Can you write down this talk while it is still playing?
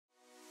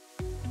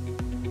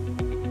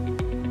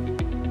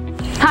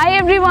Hi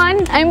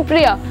everyone, I'm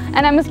Priya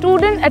and I'm a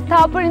student at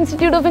Thapar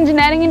Institute of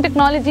Engineering and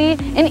Technology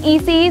in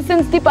ECE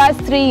since the past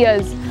 3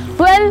 years.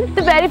 Well,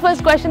 the very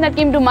first question that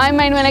came to my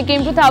mind when I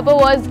came to Thapar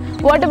was,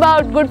 what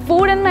about good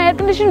food and my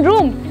air-conditioned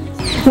room?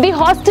 The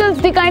hostels,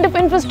 the kind of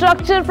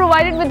infrastructure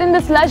provided within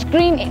this lush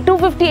green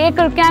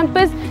 250-acre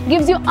campus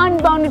gives you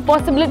unbounded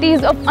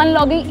possibilities of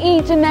unlocking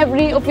each and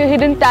every of your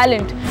hidden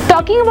talent.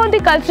 Talking about the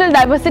cultural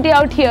diversity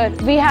out here,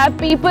 we have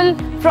people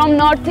from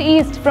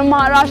northeast, from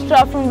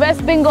Maharashtra, from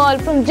West Bengal,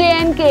 from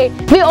J&K.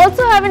 We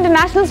also have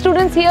international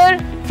students here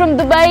from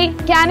Dubai,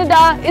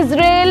 Canada,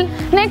 Israel.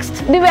 Next,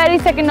 the very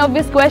second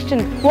obvious question,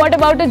 what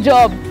about a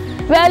job?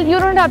 Well, you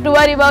don't have to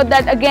worry about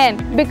that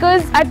again,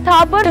 because at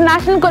Thapar,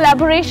 international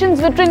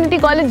collaborations with Trinity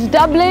College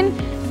Dublin,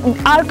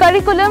 our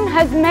curriculum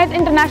has met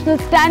international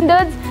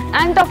standards.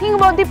 And talking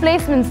about the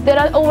placements, there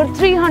are over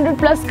 300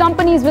 plus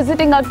companies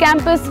visiting our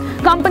campus.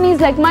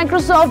 Companies like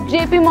Microsoft,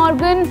 JP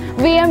Morgan,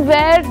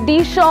 VMware,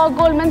 D-Shaw,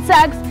 Goldman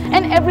Sachs,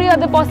 and every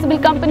other possible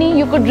company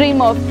you could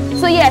dream of.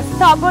 So yes,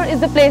 Thapar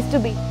is the place to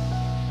be.